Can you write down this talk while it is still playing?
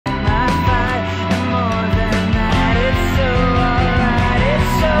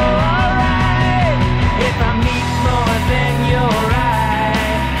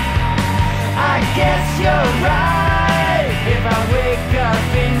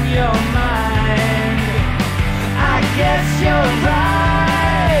guess you're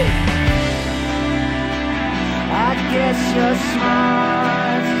right. I guess you're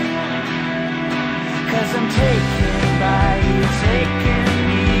smart, 'cause I'm taken by you, taking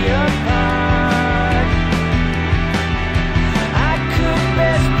me apart. I could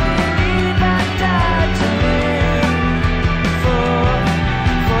best believe I died to live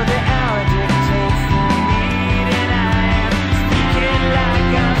for the hour dictates the need, and I am speaking like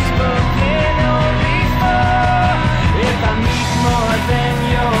I'm spoken only for. If I meet more than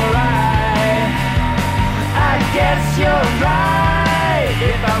your eye, I guess you're right.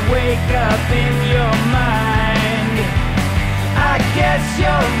 If I wake up in your mind, I guess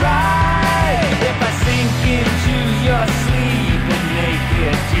you're right. If I sink into your sleep and make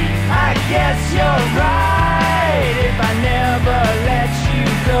it deep, I guess you're right. If I never let you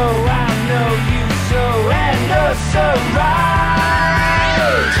go, I'll know you so and oh so right.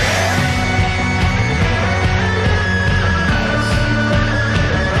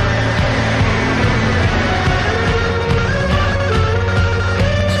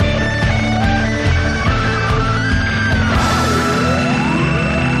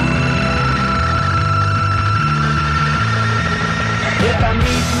 If I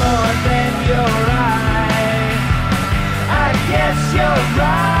need more than your eye, I guess you're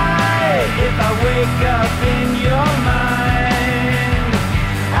right. If I wake up in your mind,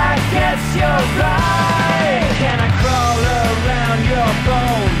 I guess you're right. Can I crawl around your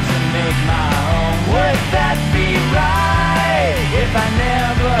bones and make my home? Would that be right? If I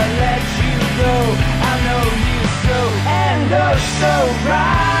never let you go, I know you so and oh so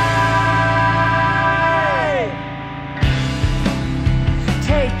right.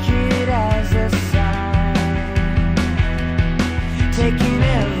 Take it as a sign, taking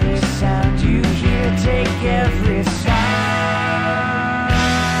every sound you hear, take every sign.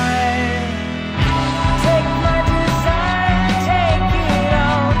 Take my design, take it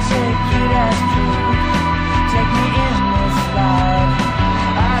all, take it as proof. Take me in this life,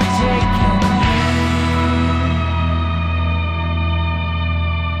 I've taken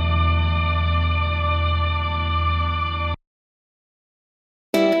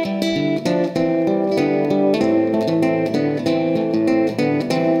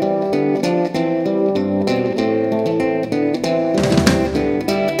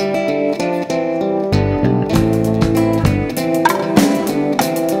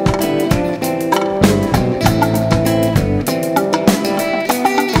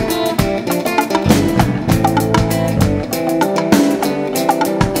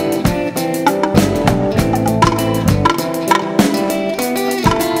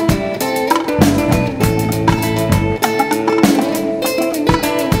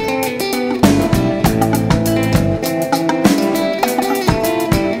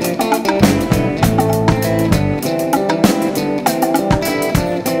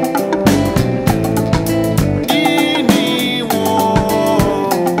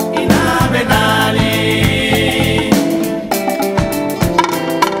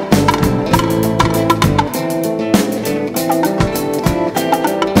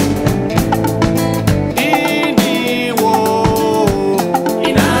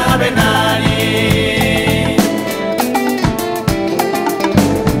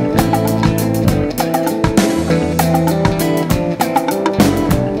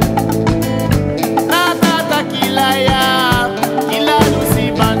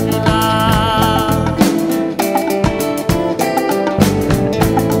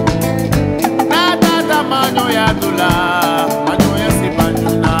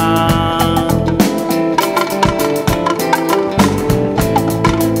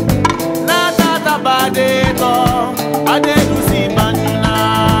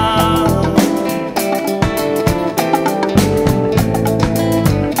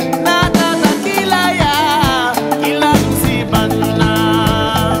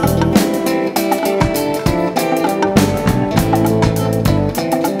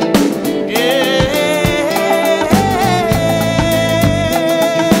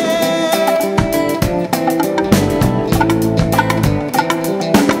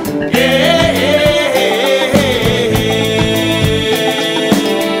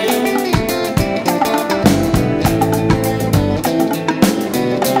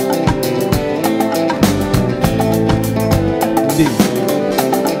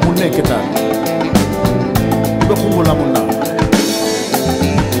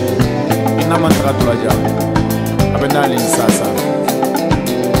Ina mantra tulaja abenali sasa